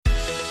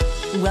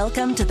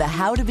Welcome to the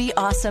How to Be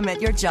Awesome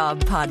at Your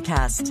Job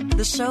podcast,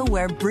 the show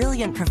where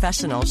brilliant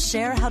professionals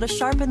share how to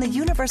sharpen the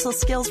universal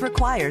skills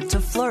required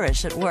to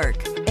flourish at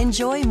work.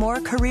 Enjoy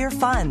more career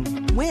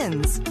fun,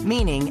 wins,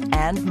 meaning,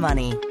 and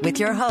money with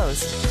your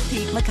host,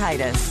 Pete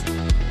Mockaitis.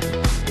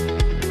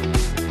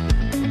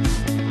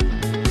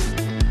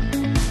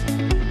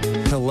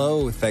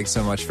 Hello, thanks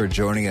so much for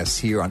joining us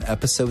here on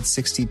episode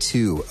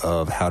 62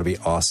 of How to Be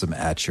Awesome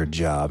at Your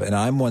Job. And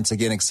I'm once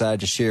again excited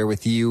to share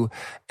with you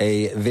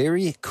a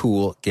very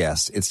cool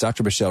guest. It's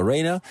Dr. Michelle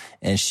Reyna,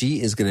 and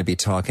she is going to be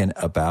talking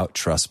about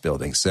trust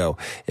building. So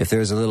if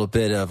there's a little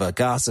bit of a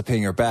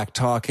gossiping or back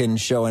talking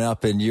showing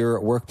up in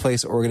your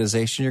workplace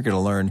organization, you're going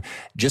to learn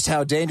just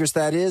how dangerous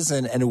that is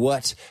and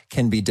what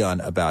can be done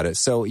about it.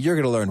 So you're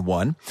going to learn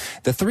 1,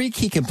 the 3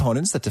 key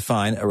components that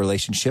define a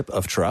relationship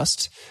of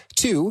trust.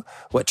 2,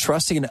 what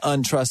trusting and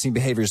untrusting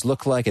behaviors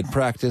look like in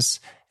practice.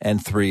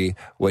 And 3,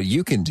 what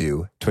you can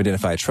do to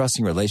identify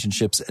trusting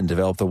relationships and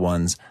develop the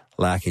ones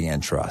lacking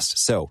in trust.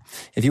 So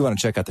if you want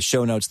to check out the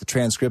show notes, the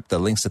transcript, the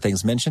links to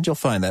things mentioned, you'll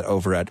find that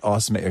over at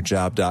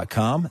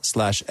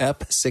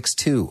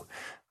awesomeatyourjob.com/ep62.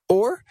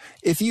 Or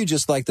if you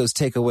just like those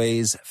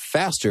takeaways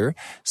faster,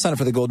 sign up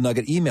for the Gold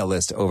Nugget email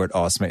list over at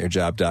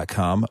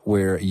awesomeatyourjob.com,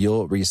 where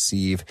you'll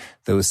receive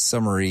those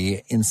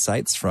summary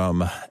insights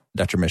from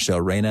Dr.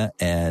 Michelle Reyna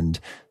and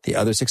the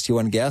other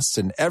 61 guests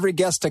and every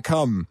guest to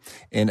come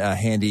in a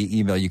handy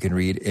email you can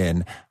read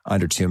in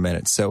under 2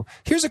 minutes. So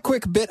here's a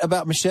quick bit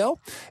about Michelle.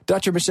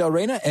 Dr. Michelle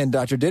Reyna and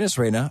Dr. Dennis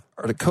Reyna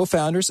are the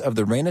co-founders of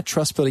the Reyna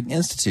Trust Building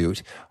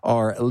Institute,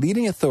 are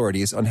leading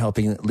authorities on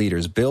helping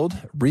leaders build,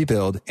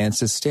 rebuild, and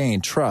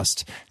sustain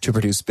trust to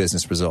produce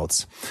business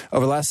results.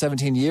 Over the last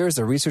 17 years,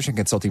 their research and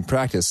consulting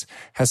practice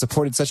has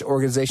supported such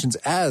organizations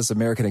as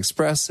American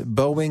Express,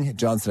 Boeing,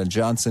 Johnson &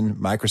 Johnson,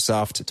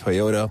 Microsoft,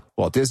 Toyota,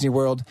 Walt Disney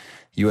World,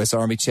 U.S.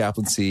 Army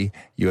Chaplaincy,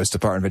 U.S.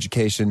 Department of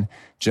Education,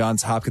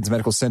 Johns Hopkins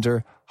Medical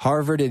Center,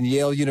 Harvard and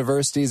Yale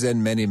Universities,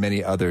 and many,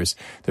 many others.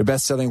 Their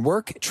best-selling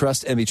work,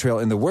 Trust and Betrayal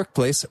in the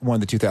Workplace, won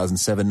the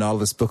 2007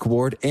 Nautilus Book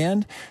Award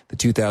and the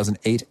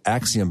 2008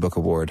 Axiom Book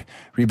Award.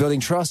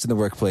 Rebuilding Trust in the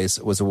Workplace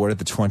was awarded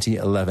the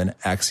 2011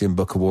 Axiom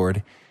Book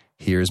Award.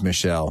 Here's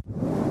Michelle.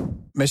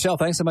 Michelle,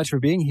 thanks so much for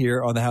being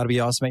here on the How to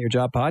Be Awesome at Your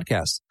Job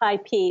podcast. Hi,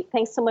 Pete.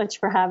 Thanks so much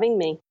for having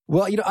me.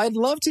 Well, I'd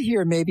love to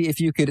hear maybe if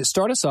you could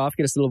start us off,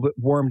 get us a little bit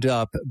warmed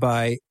up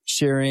by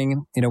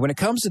sharing, when it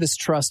comes to this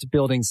trust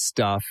building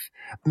stuff,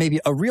 maybe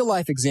a real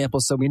life example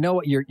so we know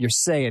what you're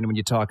saying when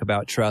you talk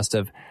about trust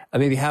of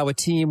maybe how a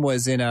team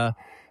was in a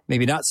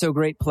maybe not so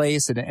great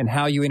place and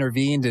how you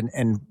intervened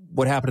and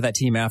what happened to that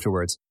team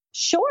afterwards.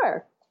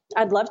 Sure.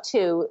 I'd love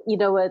to.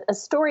 A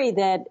story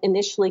that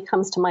initially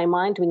comes to my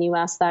mind when you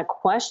ask that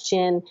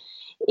question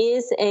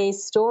is a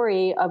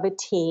story of a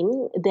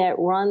team that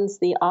runs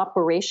the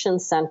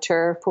operations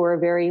center for a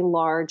very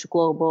large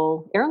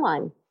global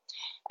airline.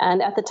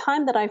 And at the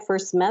time that I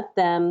first met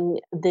them,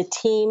 the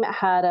team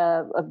had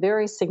a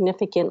very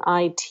significant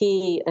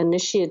IT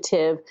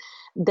initiative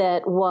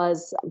that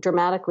was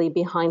dramatically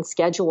behind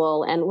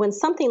schedule. And when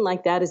something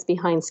like that is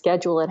behind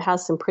schedule, it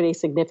has some pretty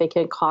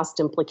significant cost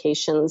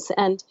implications.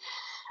 And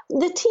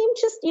the team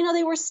just,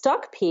 they were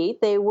stuck, Pete.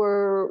 They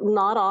were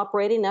not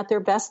operating at their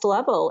best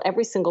level.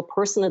 Every single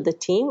person of the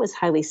team was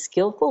highly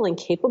skillful and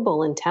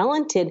capable and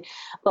talented.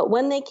 But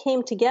when they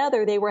came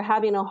together, they were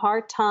having a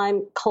hard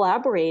time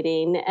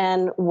collaborating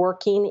and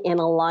working in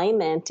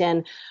alignment.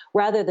 And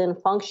rather than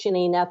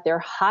functioning at their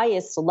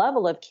highest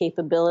level of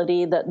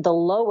capability, the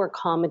lower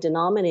common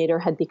denominator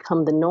had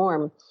become the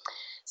norm.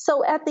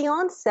 So at the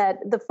onset,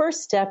 the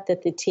first step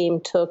that the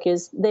team took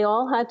is they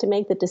all had to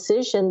make the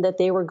decision that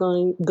they were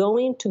going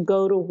to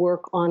go to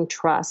work on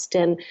trust.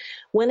 And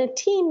when a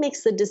team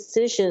makes the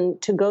decision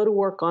to go to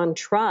work on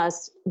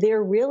trust,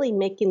 they're really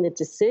making the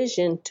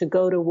decision to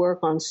go to work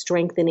on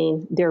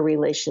strengthening their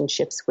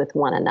relationships with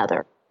one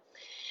another.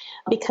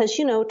 Because,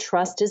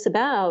 trust is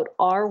about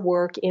our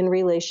work in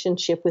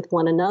relationship with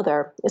one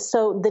another.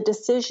 So the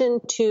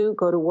decision to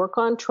go to work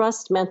on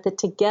trust meant that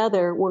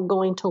together we're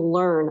going to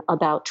learn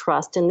about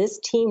trust. And this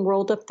team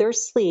rolled up their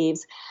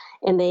sleeves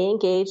and they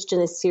engaged in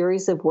a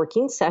series of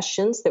working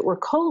sessions that were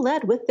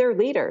co-led with their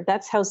leader.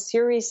 That's how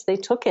serious they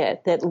took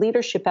it, that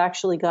leadership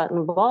actually got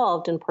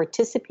involved and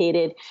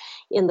participated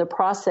in the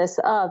process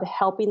of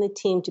helping the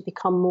team to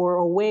become more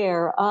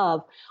aware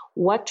of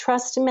what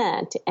trust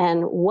meant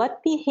and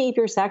what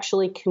behaviors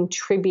actually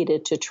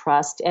contributed to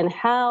trust and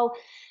how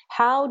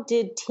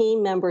did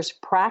team members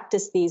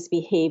practice these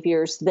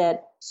behaviors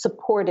that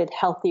supported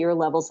healthier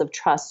levels of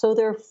trust. So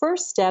their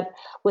first step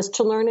was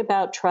to learn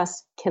about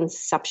trust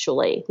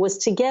conceptually, was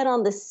to get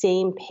on the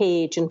same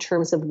page in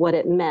terms of what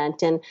it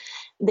meant. And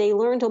they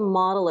learned a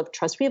model of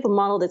trust. We have a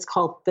model that's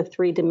called the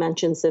 3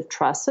 dimensions of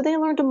trust. So they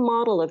learned a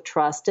model of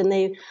trust and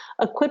they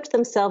equipped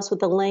themselves with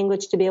the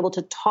language to be able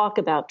to talk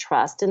about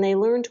trust. And they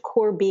learned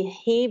core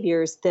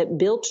behaviors that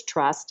built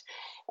trust.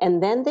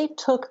 And then they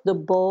took the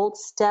bold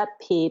step,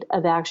 Pete,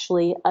 of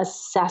actually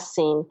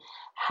assessing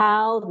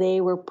how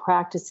they were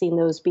practicing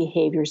those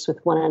behaviors with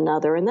one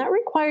another. And that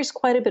requires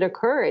quite a bit of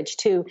courage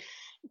to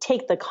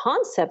take the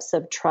concepts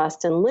of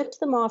trust and lift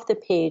them off the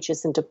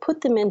pages and to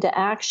put them into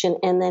action,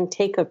 and then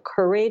take a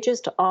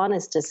courageous,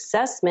 honest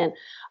assessment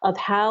of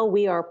how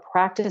we are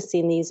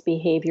practicing these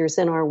behaviors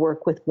in our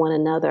work with one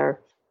another.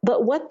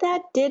 But what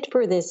that did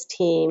for this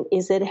team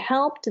is it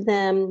helped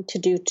them to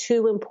do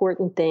two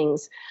important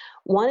things.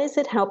 One is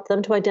it helped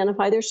them to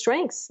identify their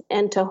strengths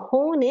and to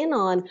hone in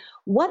on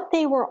what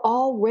they were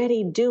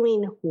already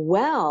doing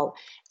well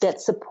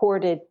that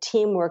supported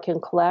teamwork and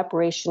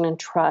collaboration and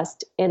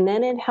trust. And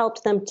then it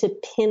helped them to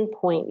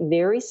pinpoint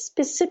very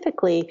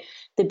specifically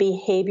the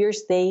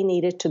behaviors they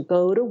needed to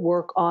go to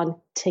work on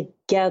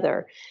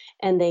together.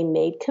 And they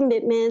made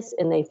commitments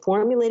and they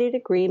formulated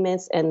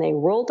agreements and they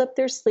rolled up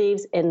their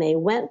sleeves and they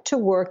went to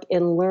work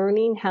in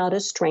learning how to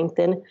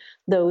strengthen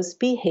those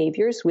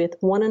behaviors with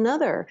one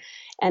another.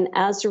 And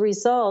as a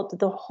result,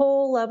 the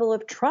whole level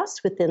of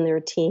trust within their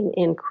team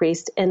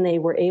increased, and they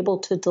were able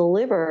to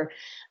deliver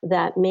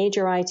that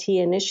major IT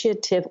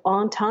initiative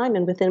on time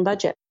and within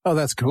budget. Oh,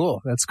 that's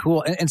cool. That's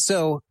cool. And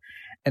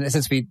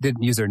since we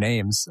didn't use their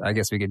names, I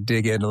guess we could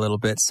dig in a little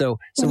bit. So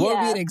what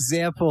would be an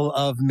example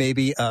of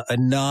maybe a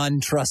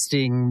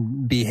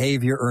non-trusting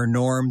behavior or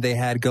norm they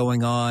had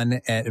going on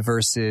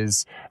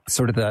versus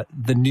sort of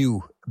the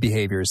new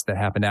behaviors that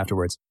happened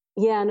afterwards?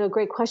 Yeah, no,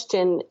 great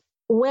question.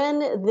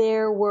 When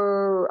there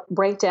were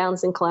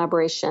breakdowns in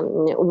collaboration,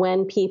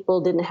 when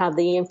people didn't have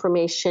the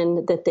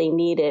information that they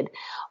needed,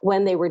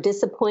 when they were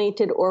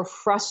disappointed or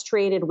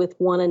frustrated with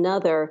one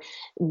another,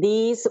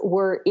 these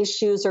were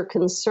issues or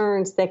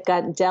concerns that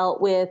got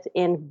dealt with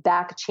in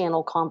back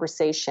channel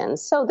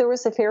conversations. So there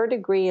was a fair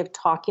degree of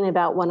talking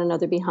about one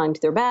another behind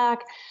their back,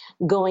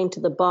 going to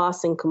the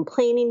boss and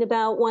complaining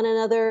about one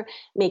another,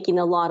 making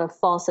a lot of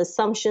false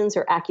assumptions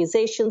or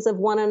accusations of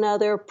one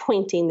another,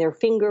 pointing their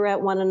finger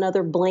at one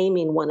another,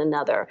 blaming one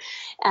another.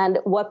 And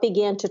what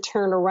began to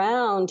turn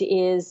around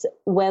is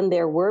when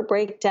there were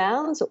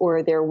breakdowns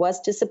or there was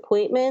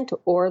disappointment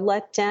or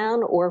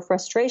letdown or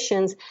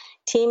frustrations,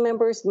 team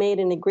members made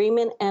an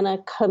agreement and a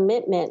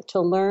commitment to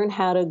learn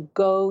how to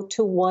go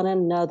to one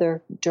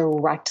another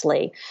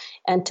directly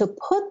and to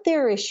put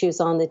their issues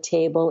on the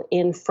table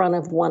in front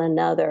of one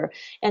another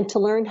and to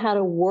learn how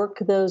to work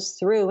those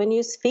through and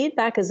use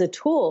feedback as a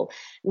tool,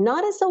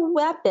 not as a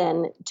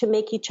weapon to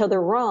make each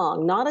other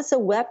wrong, not as a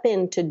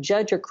weapon to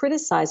judge or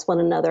criticize one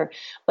another,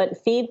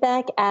 but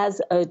feedback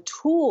as a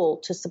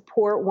tool to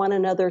support one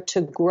another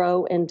to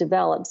grow and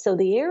develop. So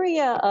the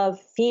area of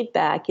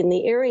feedback in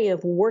the area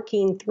of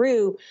working through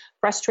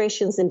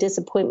frustrations and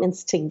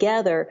disappointments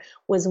together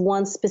was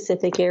one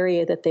specific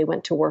area that they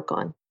went to work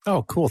on.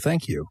 Oh, cool.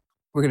 Thank you.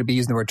 We're going to be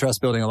using the word trust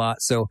building a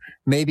lot. So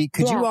maybe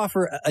could you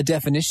offer a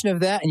definition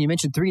of that? And you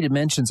mentioned 3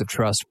 dimensions of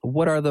trust.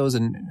 What are those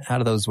and how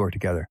do those work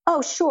together?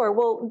 Oh, sure.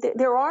 Well,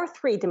 there are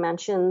 3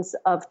 dimensions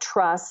of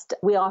trust.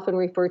 We often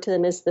refer to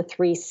them as the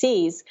 3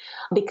 C's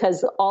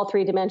because all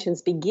 3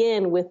 dimensions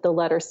begin with the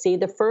letter C.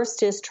 The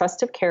first is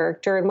trust of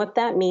character. And what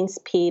that means,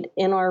 Pete,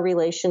 in our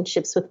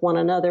relationships with one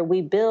another,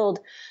 we build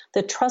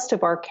the trust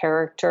of our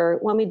character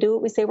when we do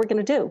what we say we're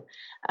going to do.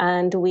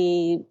 And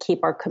we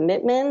keep our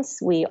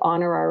commitments, we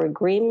honor our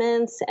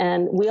agreements,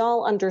 and we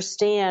all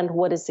understand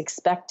what is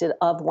expected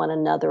of one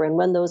another. And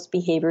when those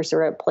behaviors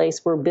are at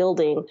place, we're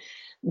building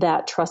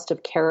that trust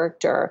of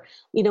character.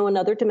 You know,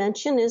 another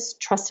dimension is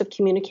trust of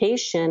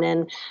communication.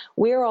 And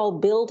we're all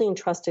building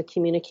trust of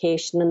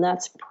communication, and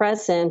that's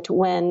present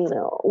when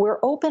we're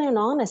open and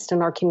honest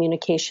in our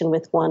communication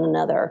with one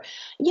another.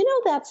 You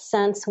know, that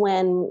sense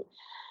when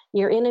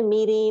you're in a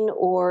meeting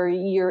or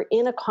you're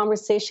in a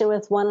conversation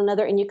with one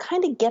another and you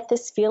kind of get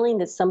this feeling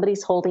that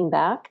somebody's holding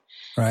back,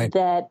 right?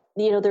 That,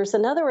 you know, there's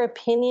another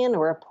opinion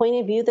or a point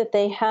of view that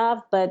they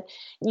have, but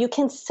you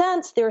can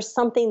sense there's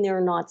something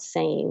they're not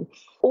saying.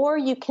 Or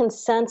you can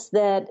sense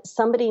that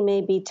somebody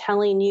may be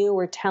telling you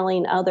or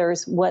telling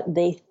others what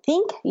they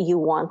think you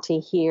want to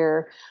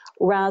hear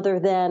rather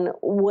than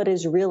what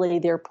is really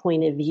their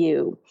point of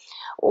view.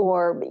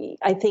 Or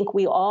I think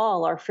we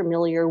all are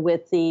familiar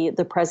with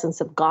the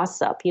presence of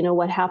gossip. You know,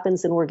 what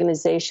happens in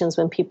organizations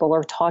when people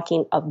are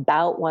talking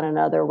about one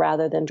another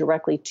rather than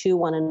directly to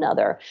one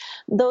another.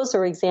 Those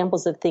are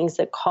examples of things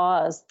that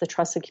cause the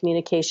trust of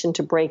communication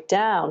to break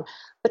down.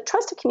 But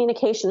trust of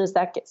communication is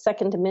that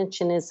second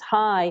dimension is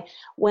high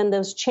when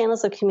those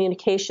channels of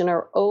communication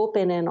are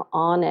open and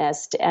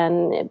honest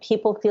and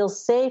people feel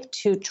safe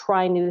to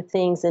try new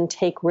things and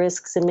take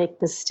risks and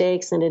make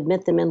mistakes and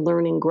admit them and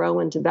learn and grow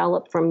and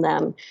develop from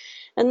them.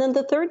 And then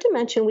the third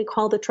dimension we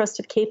call the trust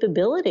of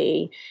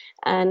capability.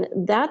 And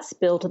that's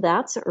built,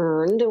 that's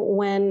earned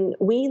when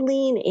we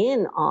lean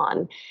in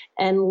on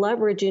and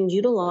leverage and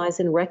utilize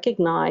and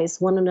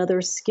recognize one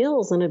another's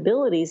skills and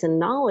abilities and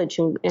knowledge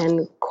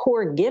and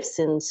core gifts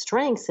and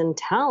strengths and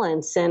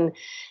talents and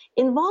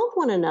involve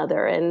one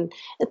another. And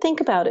think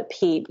about it,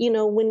 Pete. You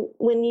know,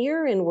 when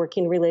you're in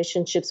working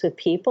relationships with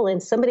people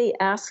and somebody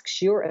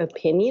asks your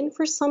opinion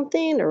for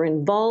something or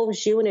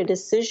involves you in a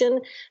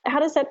decision,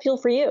 how does that feel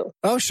for you?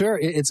 Oh, sure.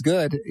 It's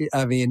good.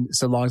 I mean,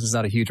 so long as it's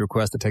not a huge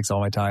request that takes all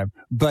my time.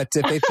 But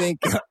if they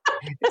think,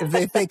 if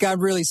they think I'm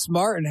really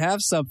smart and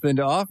have something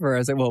to offer,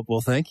 I say, well,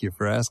 thank you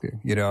for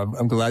asking.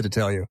 I'm glad to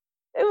tell you.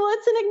 Well,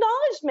 it's an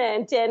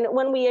acknowledgement. And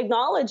when we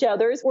acknowledge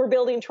others, we're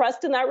building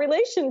trust in that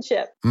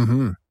relationship.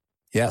 Mm-hmm.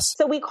 Yes.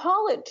 So we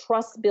call it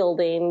trust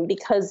building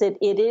because it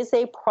is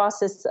a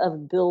process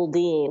of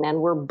building,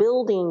 and we're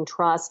building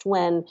trust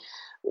when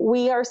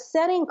we are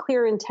setting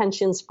clear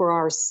intentions for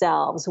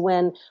ourselves,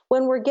 when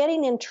we're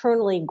getting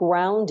internally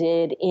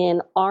grounded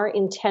in our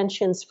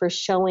intentions for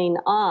showing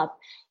up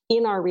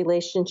in our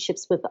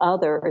relationships with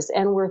others,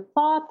 and we're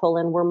thoughtful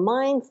and we're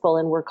mindful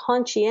and we're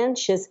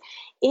conscientious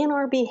in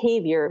our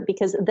behavior,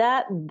 because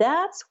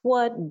that's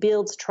what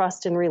builds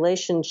trust in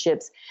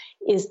relationships,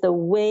 is the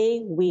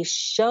way we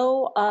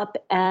show up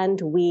and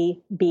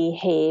we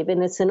behave.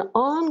 And it's an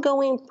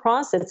ongoing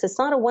process. It's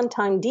not a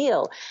one-time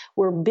deal.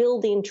 We're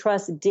building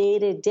trust day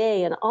to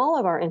day in all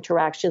of our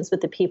interactions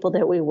with the people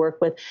that we work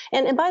with.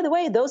 And by the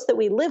way, those that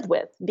we live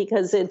with,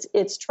 because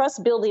it's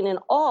trust building in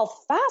all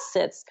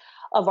facets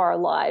of our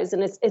lives.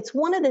 And it's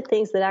one of the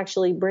things that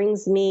actually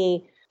brings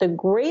me the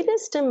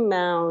greatest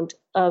amount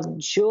of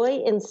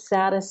joy and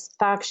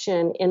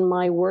satisfaction in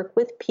my work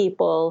with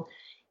people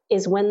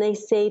is when they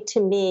say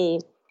to me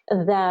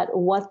that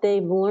what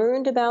they've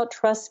learned about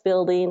trust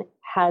building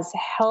has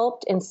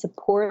helped and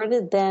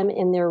supported them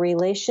in their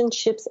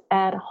relationships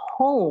at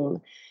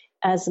home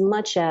as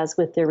much as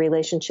with their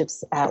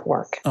relationships at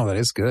work. Oh, that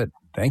is good.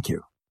 Thank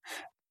you.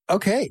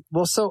 Okay.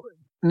 Well, so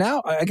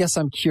now I guess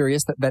I'm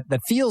curious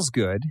that feels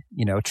good,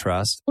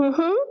 trust.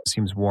 Mm-hmm.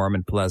 Seems warm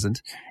and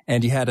pleasant.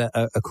 And you had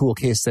a cool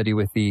case study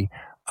with the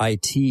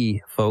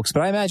IT folks,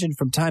 but I imagine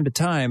from time to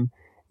time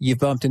you've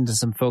bumped into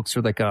some folks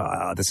who are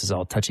like, this is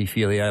all touchy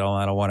feely. I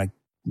don't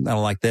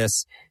like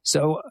this.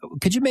 So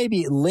could you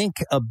maybe link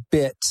a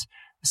bit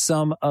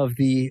some of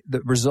the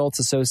results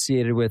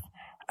associated with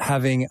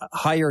having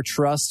higher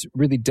trust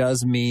really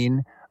does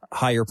mean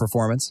higher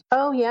performance?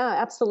 Oh, yeah,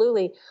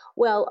 absolutely.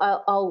 Well,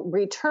 I'll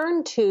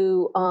return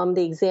to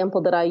the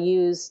example that I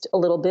used a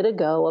little bit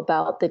ago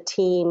about the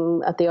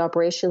team at the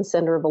operations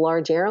center of a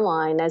large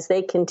airline as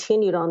they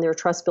continued on their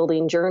trust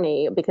building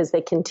journey, because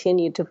they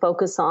continued to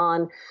focus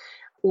on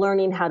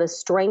learning how to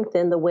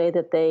strengthen the way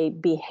that they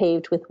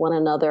behaved with one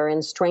another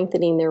and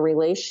strengthening their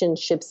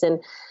relationships. And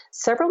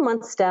several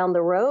months down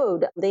the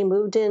road, they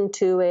moved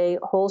into a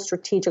whole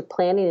strategic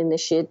planning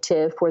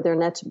initiative for their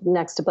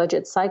next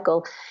budget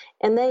cycle.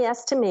 And they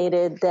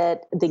estimated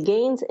that the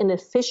gains in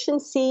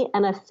efficiency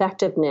and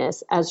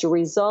effectiveness as a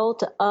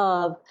result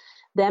of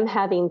them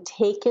having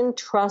taken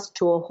trust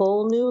to a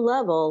whole new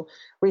level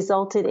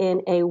resulted in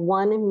a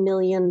 $1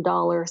 million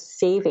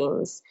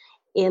savings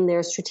in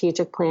their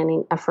strategic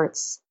planning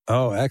efforts.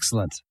 Oh,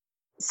 excellent.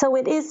 So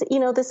it is,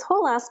 this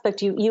whole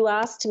aspect, you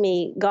asked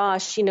me,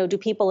 gosh, do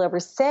people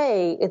ever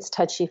say it's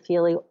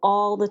touchy-feely?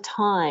 All the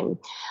time.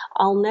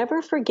 I'll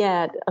never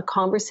forget a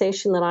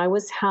conversation that I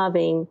was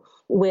having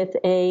with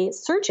a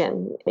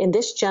surgeon. And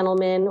this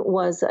gentleman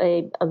was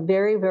a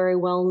very, very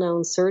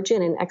well-known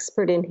surgeon and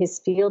expert in his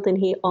field. And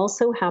he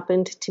also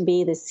happened to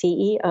be the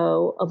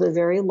CEO of a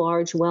very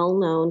large,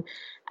 well-known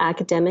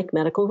academic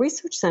medical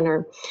research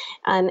center.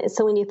 And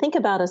so when you think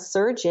about a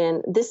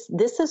surgeon, this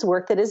is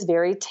work that is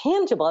very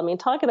tangible. I mean,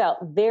 talk about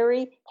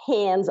very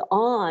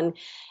hands-on.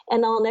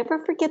 And I'll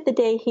never forget the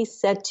day he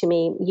said to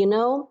me,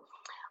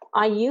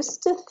 I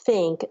used to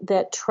think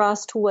that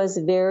trust was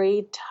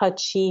very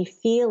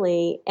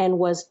touchy-feely and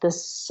was the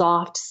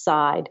soft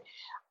side.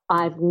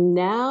 I've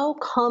now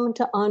come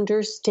to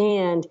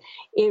understand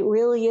it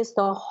really is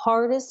the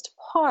hardest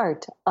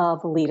part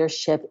of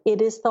leadership.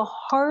 It is the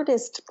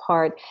hardest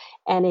part,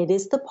 and it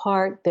is the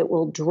part that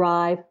will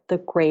drive the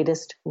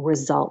greatest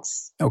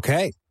results.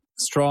 Okay.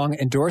 Strong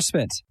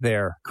endorsement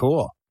there.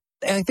 Cool.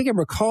 And I think I'm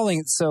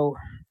recalling, so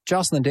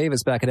Jocelyn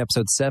Davis back in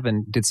episode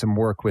 7 did some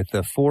work with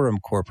the Forum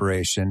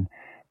Corporation,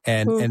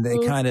 and they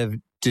kind of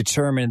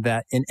determined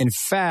that in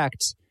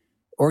fact,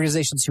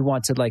 organizations who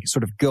want to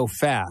sort of go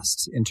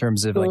fast in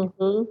terms of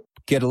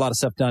get a lot of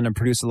stuff done and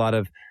produce a lot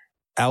of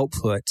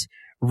output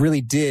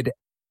really did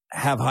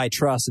have high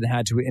trust and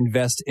had to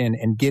invest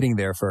in getting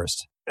there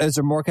first. Is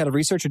there more kind of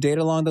research or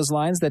data along those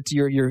lines that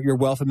you're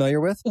well familiar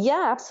with?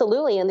 Yeah,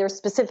 absolutely. And there's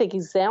specific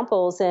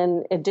examples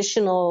and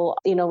additional,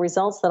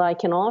 results that I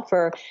can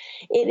offer.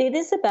 It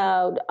is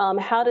about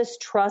how does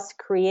trust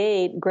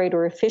create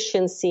greater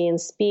efficiency and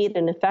speed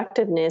and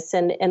effectiveness,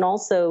 and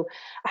also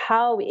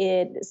how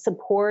it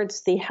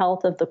supports the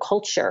health of the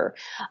culture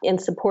in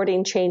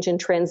supporting change and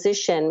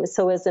transition.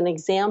 So as an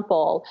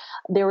example,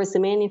 there was a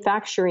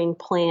manufacturing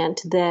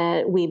plant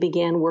that we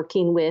began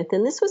working with,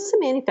 and this was a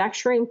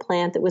manufacturing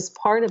plant that was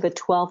part of a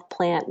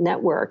 12-plant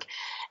network.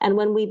 And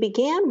when we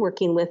began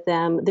working with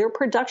them, their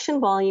production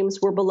volumes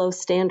were below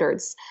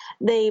standards.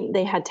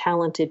 They had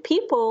talented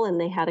people and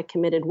they had a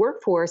committed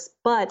workforce,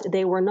 but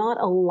they were not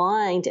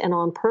aligned and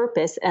on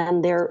purpose,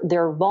 and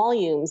their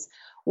volumes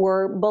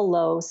were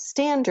below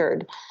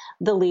standard.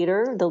 The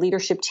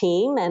leadership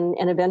team, and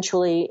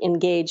eventually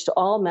engaged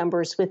all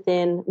members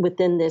within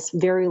this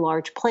very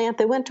large plant.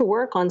 They went to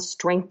work on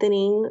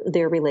strengthening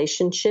their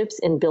relationships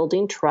and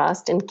building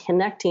trust and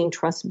connecting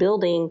trust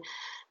building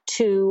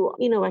to,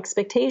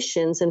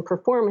 expectations and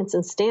performance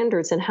and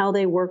standards and how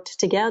they worked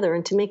together.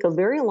 And to make a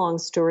very long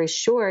story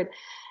short,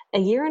 a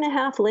year and a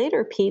half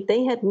later, Pete,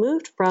 they had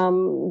moved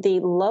from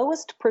the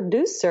lowest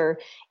producer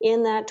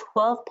in that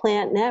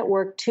 12-plant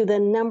network to the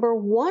number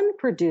one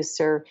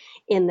producer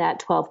in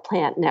that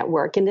 12-plant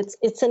network. And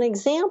it's an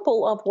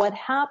example of what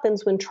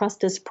happens when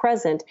trust is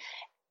present.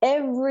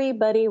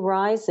 Everybody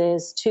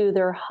rises to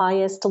their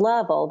highest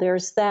level.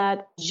 There's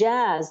that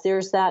jazz,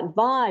 there's that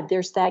vibe,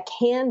 there's that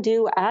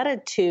can-do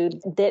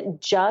attitude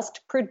that just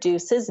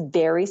produces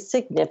very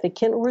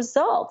significant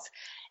results.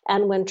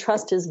 And when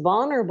trust is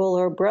vulnerable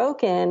or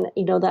broken,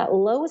 that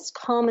lowest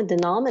common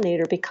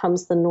denominator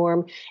becomes the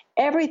norm.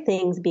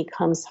 Everything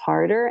becomes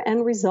harder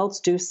and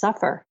results do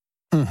suffer.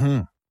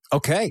 Mm-hmm.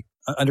 Okay,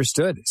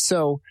 understood.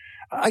 So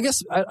I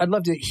guess I'd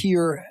love to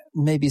hear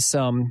maybe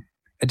some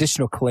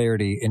additional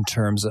clarity in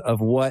terms of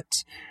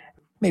what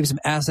maybe some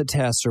acid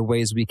tests or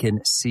ways we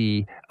can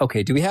see,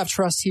 okay, do we have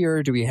trust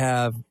here? Do we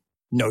have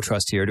no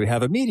trust here? Do we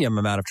have a medium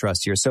amount of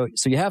trust here? So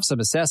you have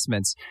some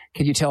assessments.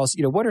 Can you tell us,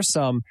 what are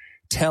some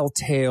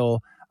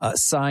telltale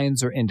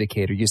signs or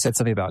indicators? You said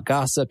something about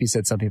gossip. You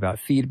said something about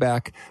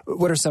feedback.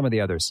 What are some of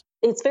the others?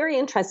 It's very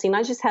interesting.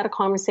 I just had a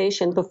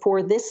conversation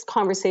before this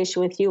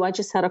conversation with you. I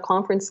just had a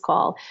conference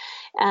call.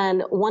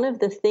 And one of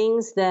the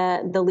things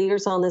that the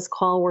leaders on this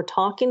call were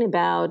talking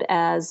about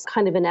as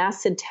kind of an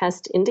acid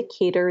test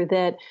indicator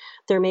that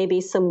there may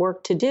be some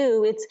work to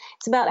do, it's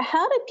about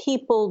how do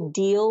people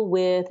deal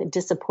with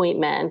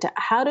disappointment?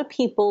 How do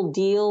people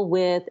deal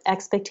with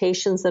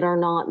expectations that are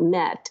not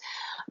met?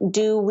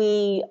 Do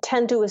we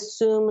tend to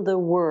assume the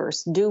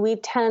worst? Do we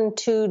tend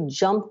to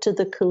jump to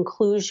the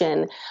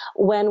conclusion?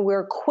 When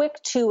we're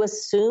quick to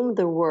assume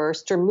the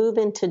worst or move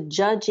into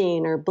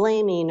judging or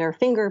blaming or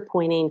finger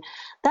pointing,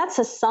 that's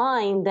a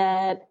sign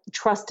that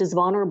trust is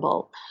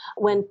vulnerable.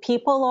 When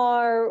people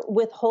are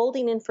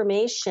withholding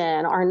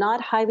information, are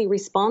not highly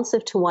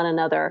responsive to one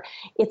another,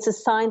 it's a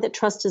sign that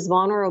trust is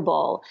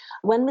vulnerable.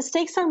 When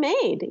mistakes are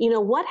made,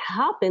 what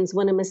happens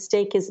when a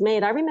mistake is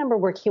made? I remember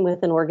working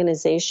with an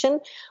organization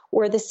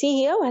where the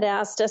CEO had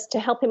asked us to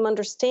help him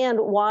understand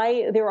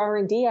why their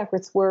R&D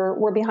efforts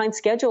were behind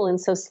schedule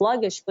and so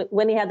sluggish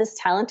when he had this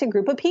talented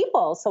group of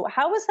people. So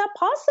how is that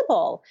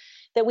possible?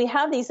 That we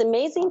have these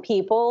amazing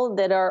people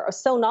that are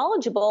so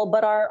knowledgeable,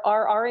 but our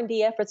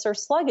R&D efforts are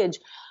sluggish.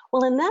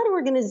 Well, in that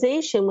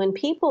organization, when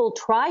people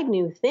tried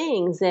new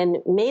things and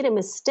made a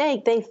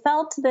mistake, they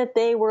felt that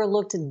they were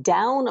looked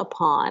down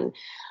upon.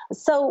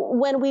 So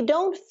when we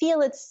don't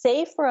feel it's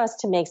safe for us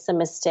to make some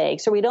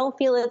mistakes, or we don't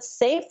feel it's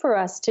safe for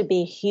us to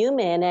be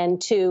human and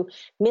to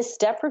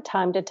misstep from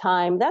time to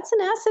time, that's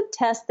an acid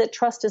test that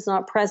trust is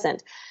not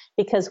present.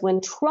 Because when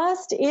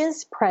trust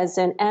is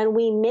present and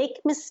we make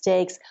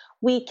mistakes,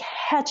 we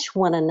catch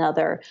one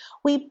another.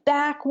 We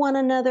back one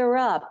another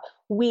up.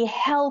 We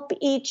help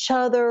each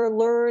other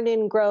learn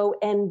and grow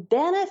and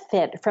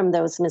benefit from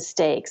those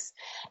mistakes.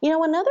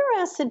 Another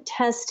acid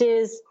test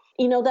is,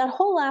 that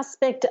whole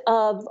aspect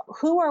of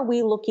who are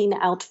we looking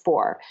out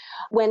for?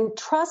 When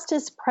trust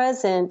is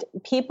present,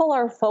 people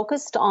are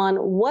focused on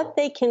what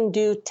they can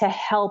do to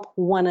help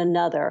one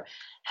another,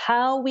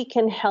 how we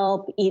can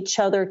help each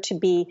other to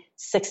be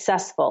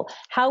successful,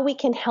 how we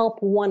can help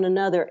one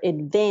another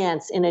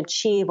advance and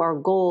achieve our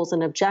goals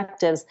and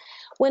objectives.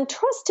 When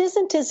trust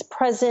isn't as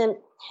present,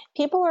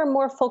 people are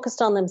more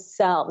focused on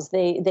themselves.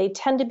 They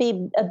tend to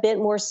be a bit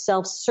more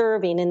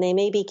self-serving, and they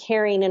may be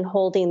carrying and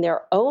holding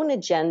their own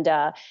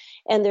agenda.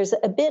 And there's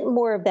a bit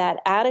more of that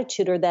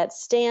attitude or that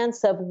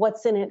stance of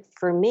what's in it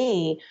for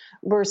me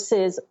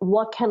versus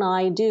what can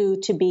I do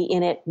to be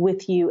in it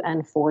with you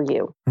and for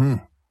you.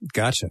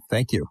 Gotcha.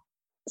 Thank you.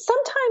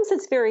 Sometimes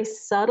it's very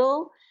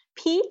subtle,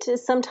 Pete.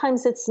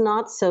 Sometimes it's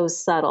not so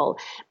subtle,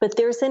 but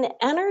there's an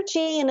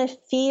energy and a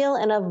feel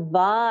and a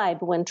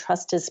vibe when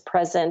trust is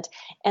present.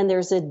 And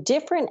there's a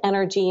different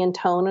energy and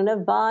tone and a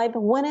vibe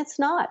when it's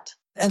not.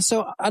 And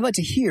so I'd like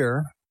to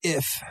hear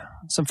if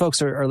some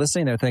folks are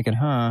listening, they're thinking,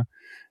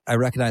 I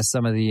recognize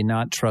some of the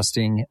not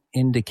trusting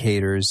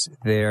indicators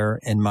there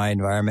in my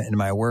environment, in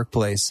my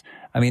workplace.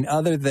 I mean,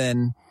 other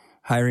than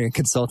hiring a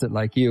consultant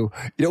like you,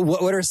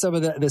 what are some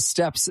of the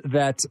steps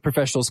that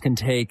professionals can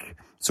take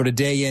sort of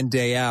day in,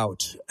 day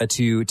out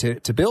to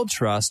build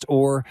trust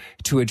or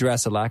to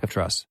address a lack of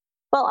trust?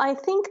 Well, I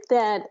think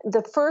that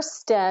the first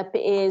step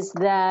is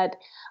that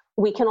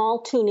we can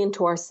all tune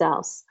into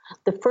ourselves.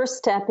 The first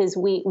step is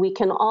we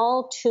can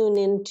all tune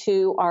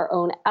into our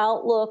own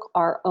outlook,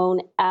 our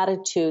own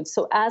attitude.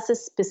 So as a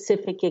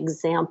specific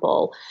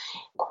example,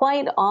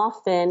 quite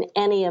often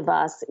any of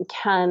us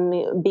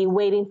can be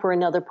waiting for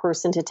another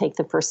person to take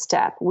the first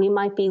step. We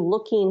might be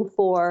looking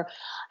for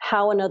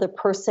how another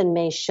person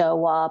may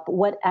show up,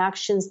 what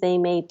actions they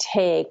may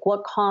take,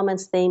 what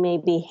comments they may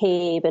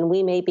behave, and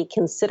we may be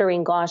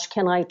considering, gosh,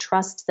 can I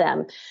trust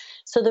them?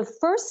 So the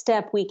first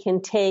step we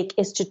can take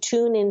is to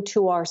tune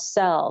into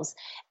ourselves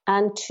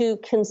and to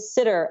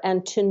consider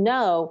and to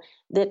know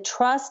that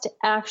trust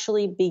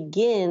actually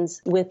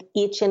begins with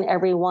each and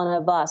every one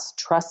of us.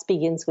 Trust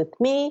begins with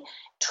me.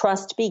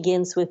 Trust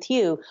begins with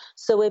you.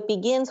 So it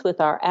begins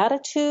with our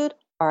attitude,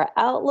 our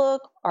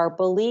outlook, our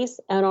beliefs,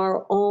 and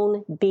our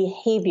own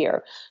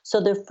behavior.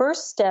 So the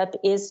first step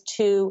is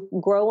to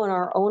grow in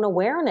our own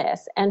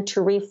awareness and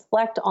to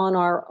reflect on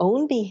our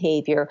own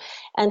behavior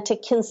and to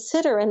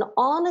consider and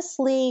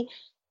honestly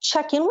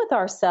check in with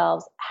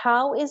ourselves.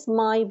 How is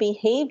my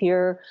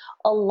behavior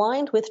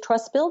aligned with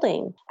trust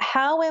building?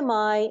 How am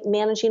I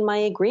managing my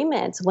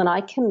agreements when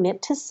I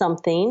commit to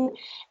something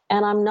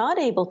and I'm not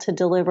able to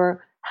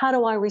deliver? How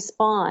do I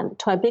respond?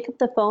 Do I pick up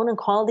the phone and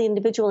call the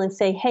individual and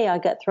say, hey, I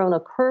got thrown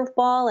a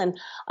curveball and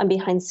I'm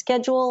behind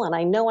schedule and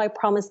I know I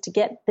promised to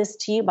get this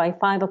to you by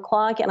 5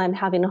 o'clock and I'm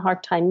having a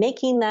hard time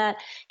making that.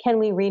 Can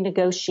we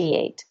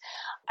renegotiate?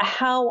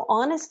 How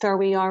honest are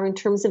we in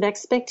terms of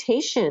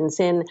expectations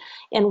and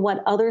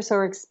what others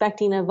are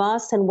expecting of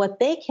us and what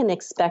they can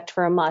expect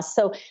from us.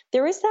 So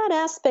there is that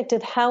aspect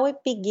of how it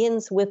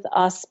begins with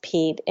us,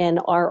 Pete, and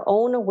our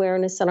own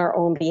awareness and our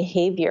own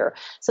behavior.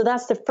 So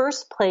that's the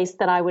first place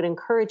that I would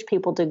encourage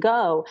people to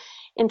go.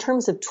 In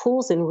terms of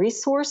tools and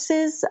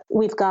resources,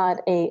 we've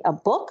got a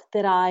book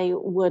that I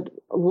would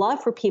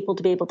love for people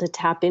to be able to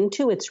tap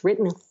into. It's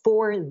written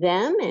for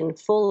them and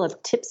full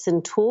of tips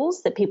and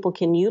tools that people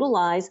can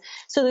utilize.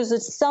 So there's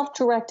a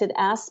self-directed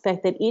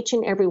aspect that each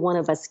and every one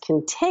of us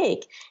can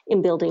take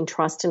in building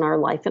trust in our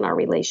life and our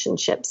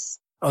relationships.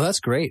 Oh, that's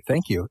great.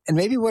 Thank you. And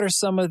maybe what are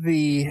some of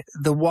the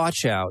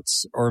watch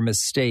outs or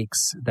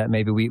mistakes that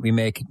maybe we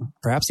make,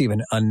 perhaps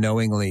even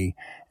unknowingly,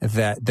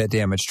 that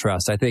damage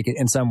trust? I think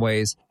in some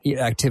ways,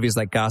 activities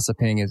like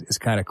gossiping is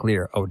kind of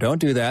clear. Oh, don't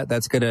do that.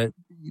 That's going to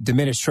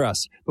diminish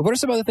trust. But what are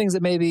some other things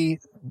that maybe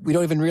we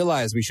don't even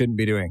realize we shouldn't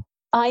be doing?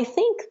 I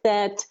think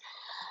that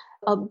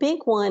a big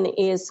one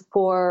is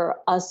for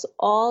us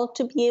all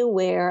to be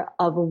aware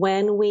of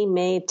when we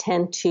may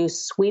tend to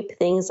sweep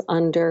things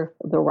under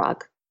the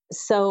rug.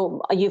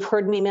 So you've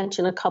heard me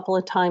mention a couple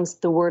of times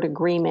the word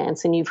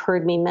agreements, and you've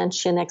heard me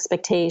mention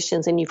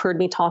expectations, and you've heard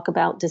me talk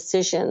about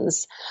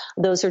decisions.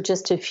 Those are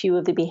just a few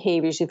of the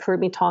behaviors. You've heard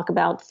me talk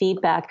about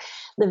feedback.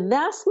 The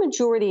vast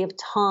majority of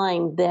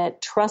time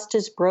that trust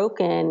is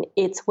broken,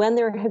 it's when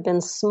there have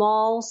been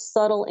small,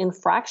 subtle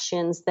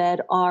infractions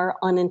that are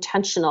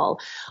unintentional.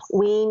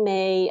 We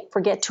may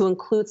forget to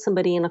include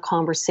somebody in a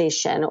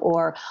conversation,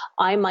 or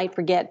I might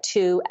forget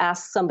to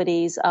ask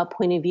somebody's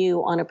point of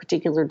view on a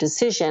particular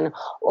decision,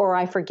 or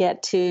I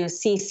forget to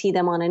CC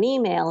them on an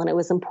email and it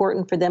was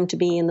important for them to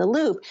be in the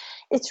loop.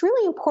 It's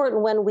really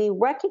important when we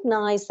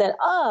recognize that,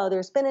 oh,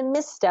 there's been a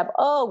misstep.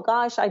 Oh,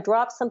 gosh, I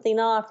dropped something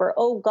off, or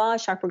oh,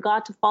 gosh, I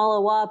forgot to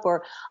follow up,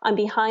 or I'm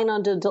behind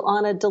on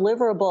a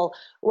deliverable.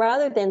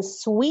 Rather than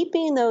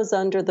sweeping those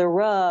under the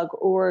rug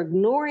or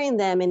ignoring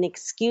them and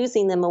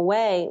excusing them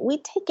away,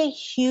 we take a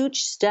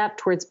huge step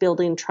towards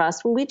building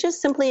trust when we just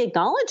simply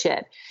acknowledge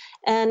it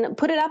and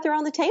put it out there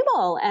on the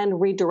table and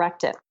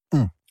redirect it.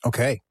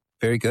 Okay.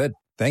 Very good.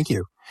 Thank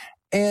you.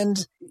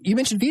 And you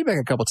mentioned feedback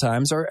a couple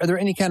times. Are there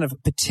any kind of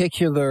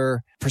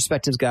particular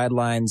perspectives,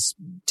 guidelines,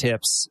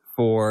 tips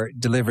for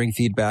delivering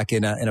feedback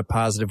in a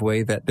positive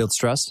way that builds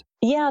trust?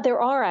 Yeah, there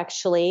are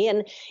actually.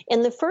 And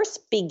the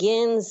first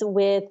begins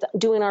with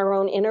doing our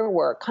own inner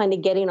work, kind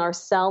of getting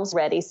ourselves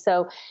ready.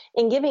 So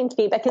in giving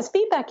feedback, because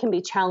feedback can be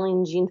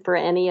challenging for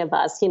any of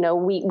us. You know,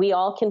 we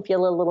all can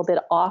feel a little bit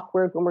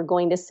awkward when we're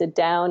going to sit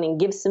down and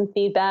give some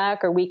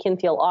feedback, or we can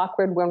feel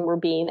awkward when we're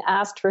being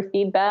asked for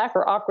feedback,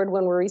 or awkward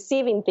when we're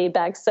receiving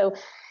feedback. So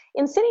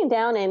in sitting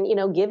down and,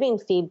 giving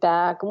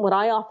feedback, what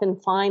I often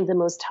find the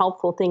most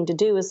helpful thing to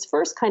do is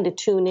first kind of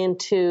tune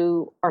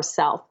into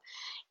ourselves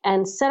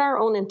and set our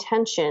own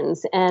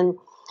intentions and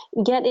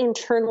get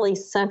internally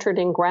centered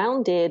and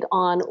grounded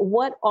on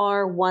what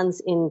are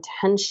one's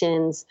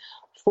intentions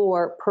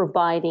for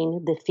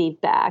providing the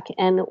feedback.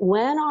 And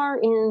when our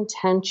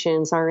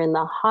intentions are in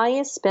the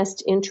highest,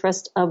 best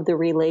interest of the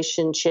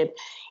relationship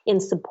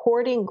in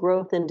supporting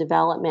growth and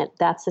development,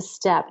 that's a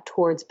step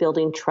towards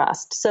building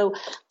trust. So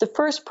the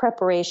first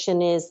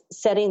preparation is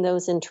setting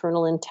those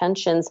internal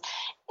intentions.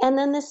 And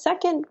then the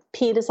second,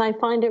 Pete, is I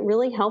find it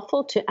really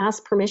helpful to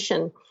ask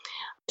permission,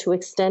 to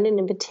extend an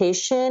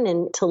invitation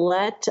and to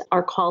let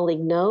our colleague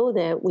know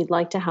that we'd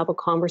like to have a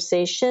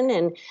conversation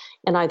and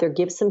either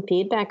give some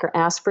feedback or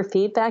ask for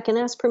feedback and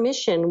ask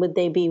permission. Would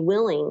they be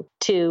willing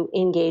to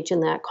engage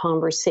in that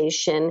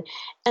conversation?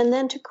 And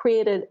then to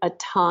create a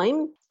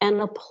time and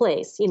a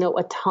place,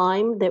 a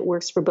time that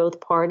works for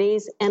both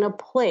parties and a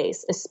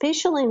place, a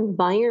spatial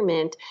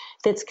environment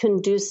that's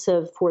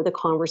conducive for the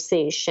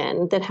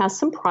conversation, that has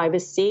some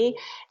privacy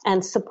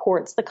and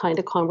supports the kind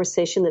of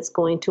conversation that's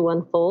going to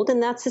unfold.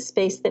 And that's a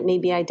space that may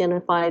be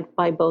identified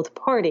by both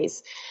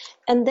parties.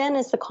 And then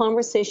as the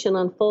conversation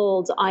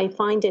unfolds, I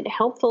find it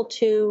helpful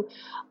to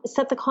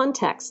set the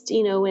context,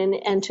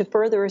 and to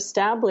further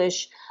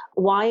establish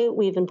why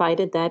we've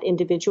invited that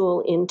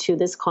individual into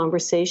this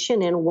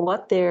conversation and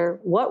what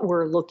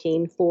we're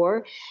looking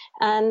for,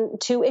 and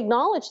to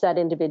acknowledge that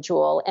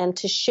individual and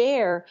to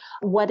share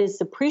what is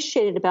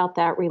appreciated about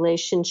that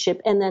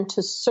relationship, and then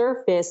to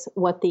surface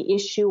what the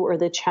issue or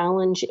the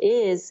challenge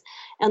is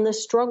and the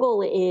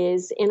struggle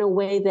is in a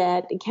way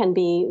that can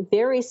be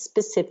very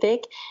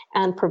specific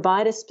and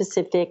provide a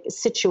specific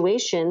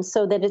situation,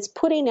 so that it's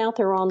putting out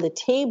there on the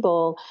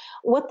table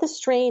what the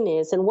strain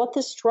is and what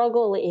the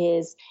struggle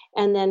is,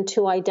 and then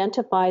to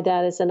identify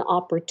that as an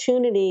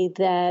opportunity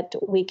that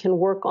we can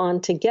work on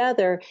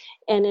together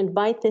and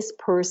invite this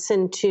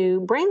person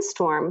to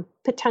brainstorm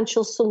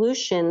potential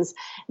solutions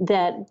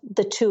that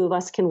the two of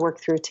us can work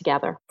through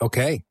together.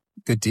 Okay,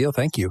 good deal.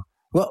 Thank you.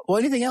 Well,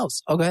 anything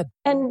else? Oh, go ahead.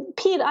 And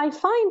Pete, I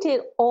find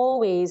it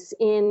always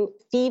in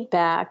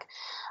feedback.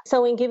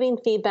 So in giving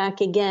feedback,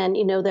 again,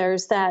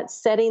 there's that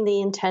setting the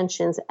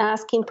intentions,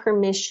 asking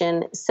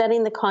permission,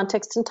 setting the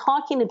context, and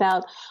talking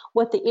about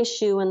what the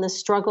issue and the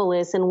struggle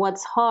is and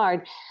what's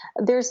hard.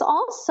 There's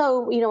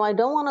also, I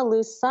don't want to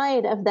lose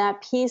sight of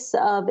that piece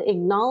of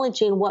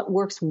acknowledging what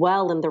works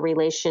well in the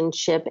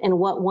relationship and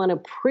what one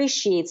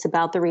appreciates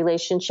about the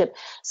relationship.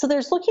 So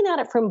there's looking at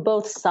it from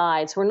both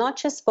sides. We're not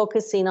just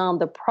focusing on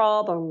the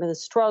problem or the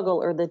struggle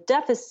or the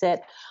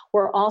deficit.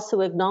 We're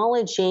also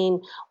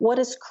acknowledging what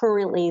is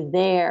currently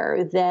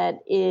there that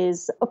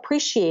is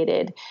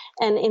appreciated.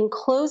 And in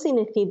closing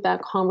a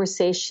feedback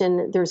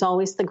conversation, there's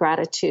always the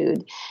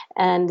gratitude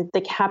and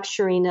the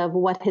capturing of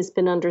what has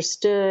been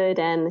understood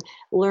and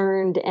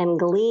learned and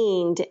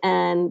gleaned,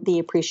 and the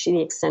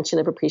extension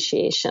of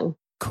appreciation.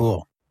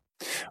 Cool.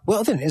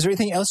 Well, then, is there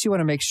anything else you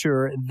want to make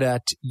sure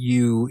that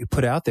you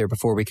put out there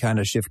before we kind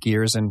of shift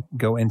gears and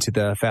go into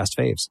the fast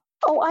faves?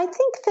 Oh, I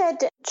think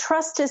that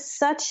trust is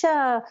such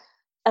a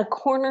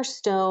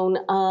cornerstone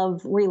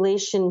of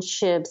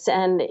relationships,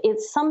 and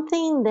it's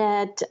something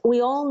that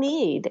we all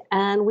need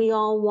and we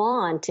all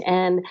want.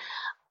 And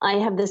I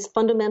have this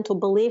fundamental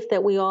belief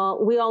that we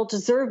all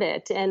deserve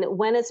it. And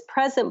when it's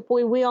present,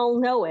 we all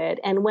know it.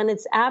 And when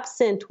it's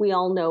absent, we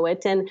all know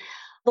it. And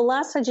the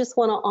last I just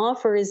want to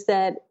offer is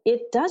that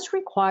it does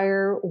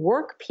require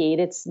work, Pete.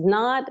 It's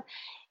not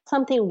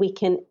something we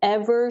can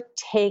ever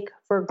take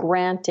for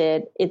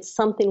granted. It's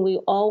something we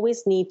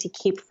always need to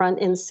keep front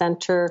and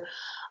center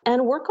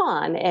and work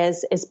on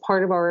as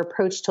part of our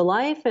approach to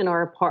life and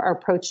our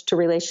approach to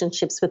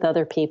relationships with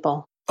other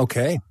people.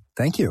 Okay.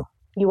 Thank you.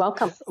 You're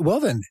welcome. Well,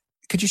 then,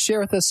 could you share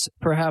with us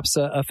perhaps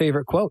a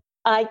favorite quote?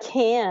 I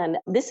can.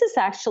 This is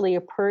actually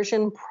a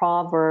Persian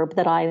proverb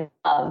that I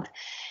love.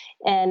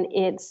 And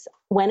it's,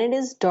 when it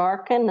is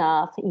dark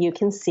enough, you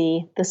can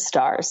see the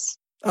stars.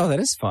 Oh, that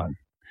is fun.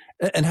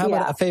 And how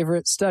about a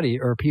favorite study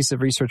or piece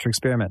of research or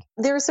experiment?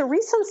 There's a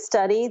recent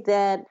study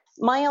that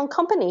my own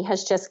company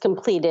has just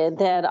completed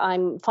that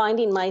I'm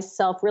finding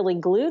myself really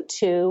glued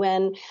to.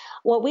 And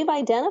what we've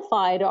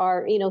identified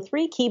are,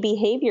 3 key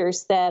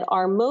behaviors that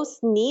are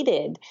most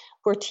needed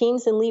for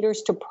teams and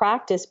leaders to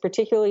practice,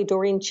 particularly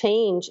during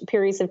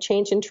periods of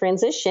change and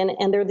transition.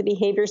 And they're the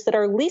behaviors that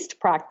are least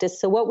practiced.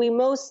 So what we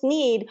most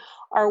need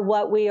are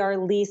what we are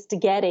least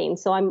getting.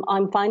 So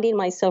I'm finding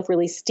myself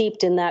really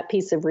steeped in that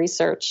piece of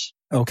research.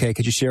 Okay.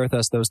 Could you share with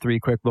us those 3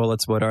 quick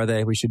bullets? What are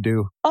they we should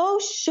do? Oh,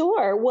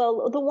 sure.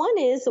 Well, the one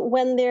is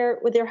when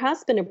there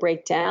has been a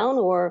breakdown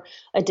or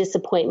a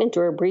disappointment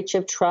or a breach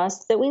of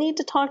trust, that we need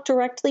to talk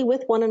directly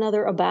with one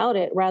another about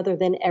it rather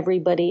than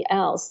everybody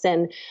else.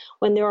 And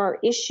when there are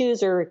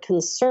issues or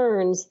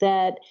concerns,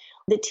 that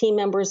the team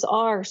members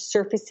are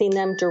surfacing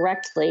them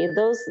directly.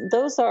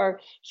 Those are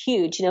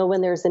huge. When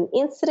there's an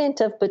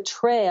incident of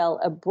betrayal,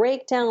 a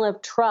breakdown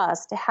of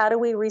trust, how do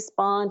we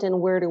respond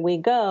and where do we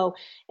go?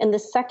 And the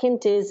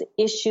second is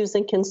issues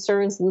and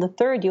concerns. And the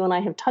third, you and I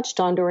have touched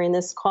on during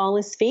this call,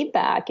 is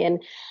feedback.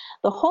 And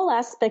the whole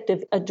aspect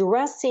of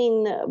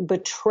addressing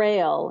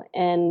betrayal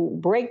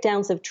and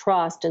breakdowns of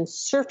trust and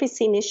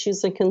surfacing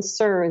issues and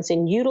concerns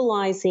and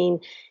utilizing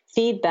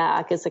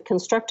feedback as a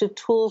constructive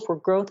tool for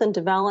growth and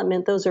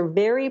development, those are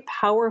very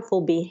powerful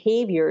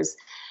behaviors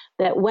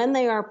that, when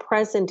they are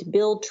present,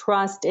 build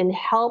trust and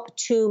help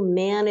to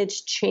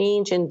manage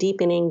change and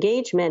deepen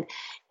engagement.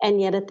 And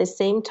yet at the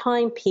same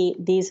time, Pete,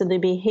 these are the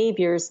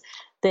behaviors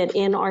that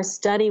in our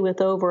study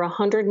with over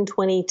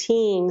 120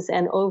 teams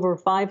and over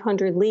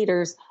 500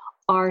 leaders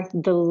are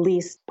the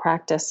least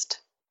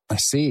practiced. I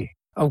see.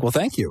 Oh, well,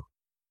 thank you.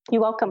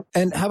 You're welcome.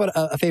 And how about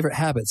a favorite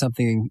habit,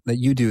 something that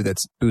you do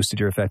that's boosted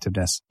your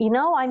effectiveness?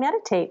 I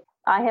meditate.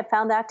 I have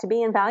found that to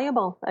be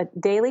invaluable. A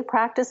daily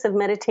practice of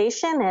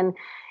meditation,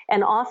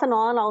 and off and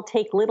on, I'll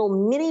take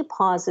little mini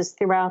pauses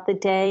throughout the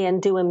day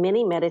and do a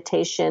mini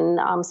meditation.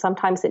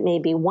 Sometimes it may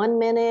be 1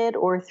 minute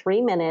or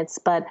 3 minutes,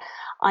 but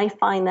I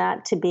find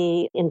that to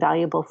be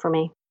invaluable for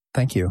me.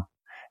 Thank you.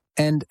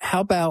 And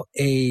how about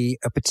a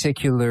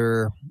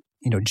particular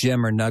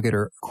gem or nugget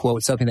or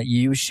quote, something that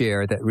you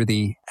share that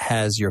really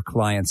has your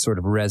clients sort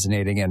of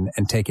resonating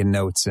and taking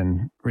notes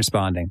and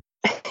responding?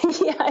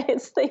 Yeah,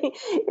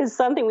 it's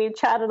something we've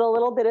chatted a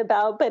little bit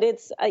about, but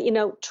it's,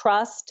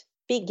 trust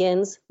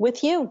begins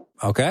with you.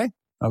 Okay.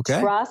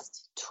 Okay.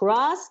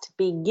 Trust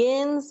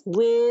begins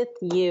with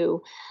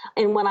you.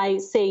 And when I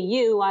say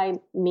you, I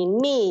mean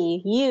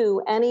me,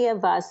 you, any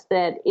of us,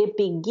 that it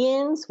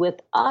begins with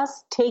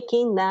us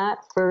taking that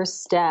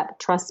first step.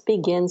 Trust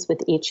begins with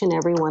each and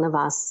every one of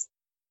us.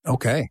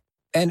 Okay.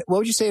 And what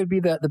would you say would be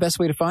the best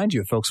way to find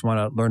you if folks want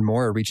to learn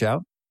more or reach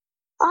out?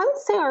 I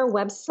would say our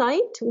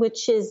website,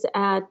 which is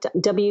at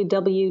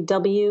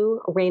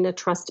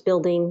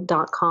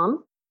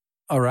www.reinatrustbuilding.com.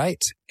 All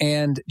right.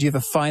 And do you have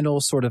a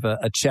final sort of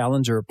a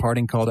challenge or a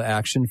parting call to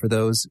action for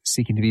those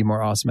seeking to be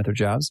more awesome at their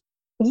jobs?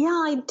 Yeah,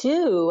 I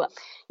do.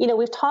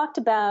 We've talked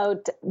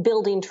about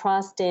building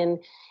trust in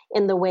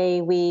the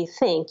way we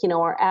think,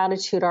 our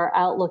attitude, our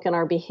outlook, and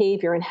our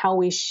behavior, and how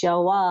we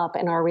show up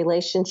and our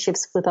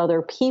relationships with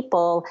other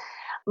people.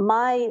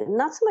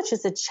 Not so much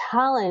as a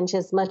challenge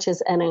as much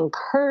as an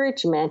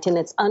encouragement, and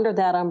it's under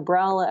that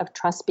umbrella of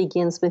trust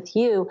begins with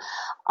you.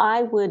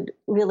 I would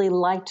really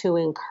like to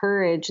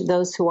encourage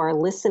those who are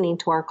listening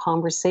to our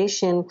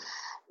conversation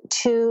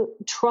to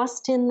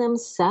trust in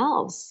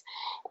themselves.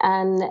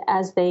 And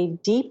as they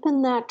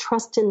deepen that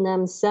trust in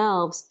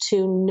themselves,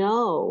 to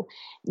know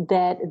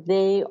that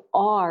they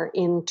are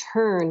in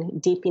turn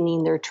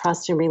deepening their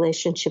trust in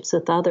relationships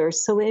with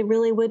others. So it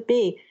really would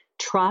be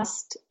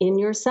trust in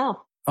yourself.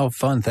 Oh,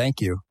 fun.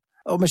 Thank you.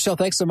 Oh, Michelle,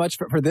 thanks so much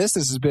for this.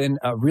 This has been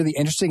really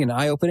interesting and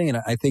eye-opening. And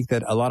I think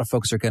that a lot of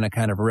folks are going to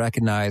kind of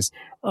recognize,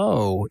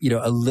 a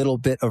little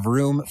bit of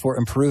room for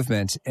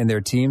improvement in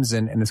their teams.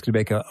 And this could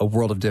make a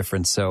world of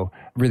difference. So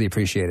really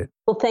appreciate it.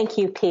 Well, thank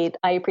you, Pete.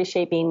 I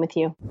appreciate being with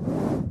you.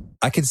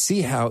 I can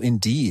see how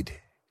indeed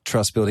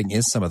trust building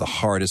is some of the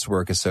hardest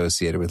work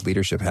associated with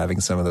leadership,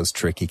 having some of those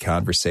tricky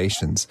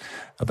conversations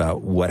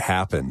about what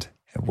happened,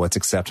 and what's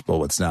acceptable,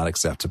 what's not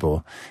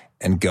acceptable,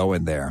 and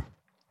going there.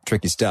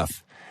 Tricky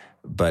stuff,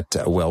 but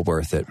well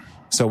worth it.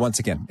 So once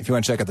again, if you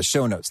want to check out the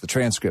show notes, the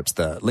transcripts,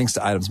 the links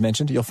to items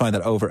mentioned, you'll find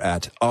that over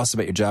at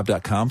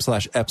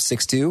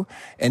awesomeatyourjob.com/ep62.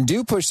 And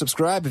do push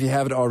subscribe if you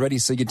haven't already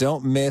so you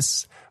don't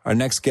miss our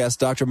next guest,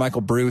 Dr.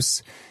 Michael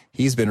Breus.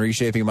 He's been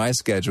reshaping my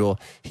schedule.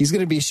 He's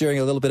going to be sharing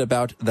a little bit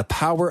about the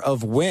power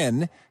of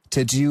when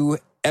to do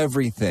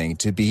everything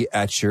to be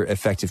at your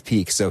effective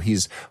peak. So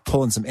he's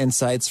pulling some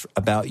insights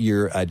about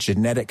your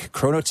genetic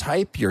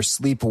chronotype, your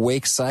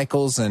sleep-wake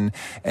cycles, and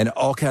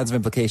all kinds of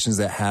implications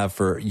that have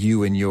for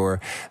you and your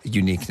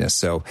uniqueness.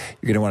 So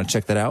you're going to want to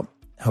check that out.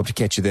 Hope to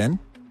catch you then.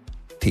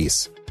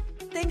 Peace.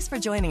 Thanks for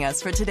joining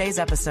us for today's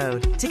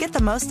episode. To get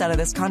the most out of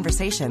this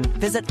conversation,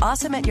 visit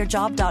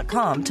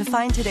awesomeatyourjob.com to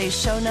find today's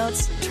show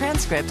notes,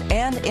 transcript,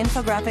 and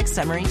infographic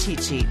summary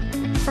cheat sheet.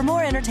 For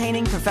more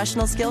entertaining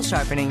professional skill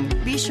sharpening,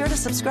 be sure to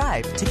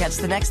subscribe to catch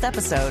the next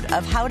episode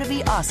of How to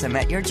Be Awesome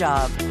at Your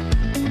Job.